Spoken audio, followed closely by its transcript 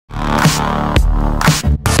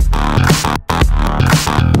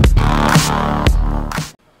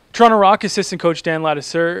Toronto Rock assistant coach Dan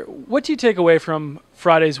Ladouceur, what do you take away from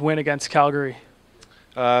Friday's win against Calgary?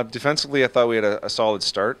 Defensively, I thought we had a solid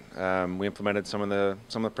start. We implemented some of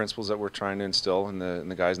the principles that we're trying to instill in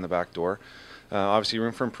the guys in the back door. Obviously,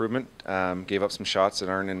 room for improvement. Gave up some shots that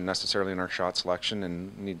aren't necessarily in our shot selection,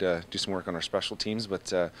 and need to do some work on our special teams.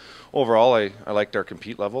 But overall, I liked our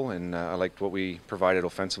compete level, and I liked what we provided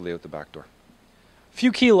offensively out the back door.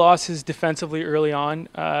 Few key losses defensively early on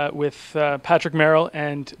with Patrick Merrill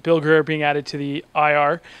and Bill Greer being added to the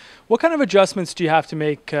IR. What kind of adjustments do you have to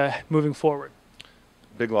make moving forward?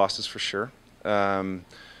 Big losses for sure.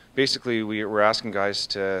 Basically, we're asking guys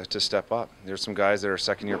to step up. There's some guys that are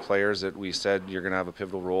second-year players that we said you're going to have a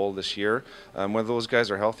pivotal role this year, whether those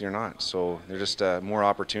guys are healthy or not. So there's just more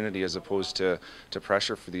opportunity as opposed to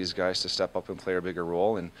pressure for these guys to step up and play a bigger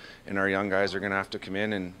role. And our young guys are going to have to come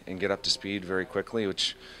in and get up to speed very quickly,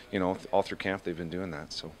 which, you know, all through camp they've been doing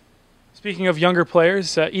that. So. Speaking of younger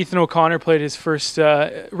players, Ethan O'Connor played his first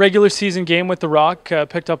regular season game with the Rock,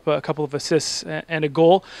 picked up a couple of assists and a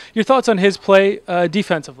goal. Your thoughts on his play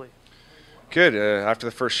defensively? Good. After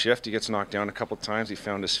the first shift, he gets knocked down a couple of times. He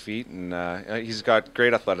found his feet, and he's got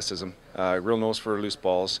great athleticism. Real nose for loose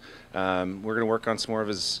balls. We're going to work on some more of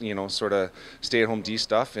his, sort of stay-at-home D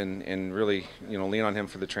stuff, and really, lean on him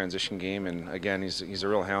for the transition game. And again, he's a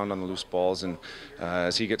real hound on the loose balls. And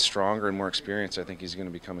as he gets stronger and more experienced, I think he's going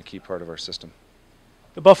to become a key part of our system.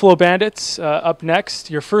 The Buffalo Bandits up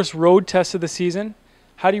next. Your first road test of the season.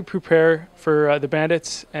 How do you prepare for the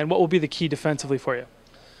Bandits, and what will be the key defensively for you?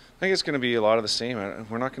 I think it's going to be a lot of the same.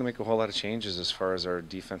 We're not going to make a whole lot of changes as far as our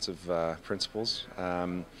defensive principles.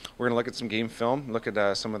 We're going to look at some game film, look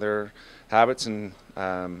at some of their habits and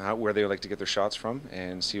where they like to get their shots from,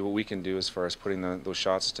 and see what we can do as far as putting those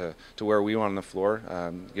shots to where we want on the floor,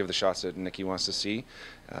 give the shots that Nicky wants to see,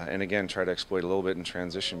 and again, try to exploit a little bit in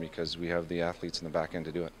transition because we have the athletes in the back end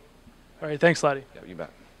to do it. All right, thanks, Laddie. Yeah, you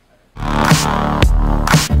bet.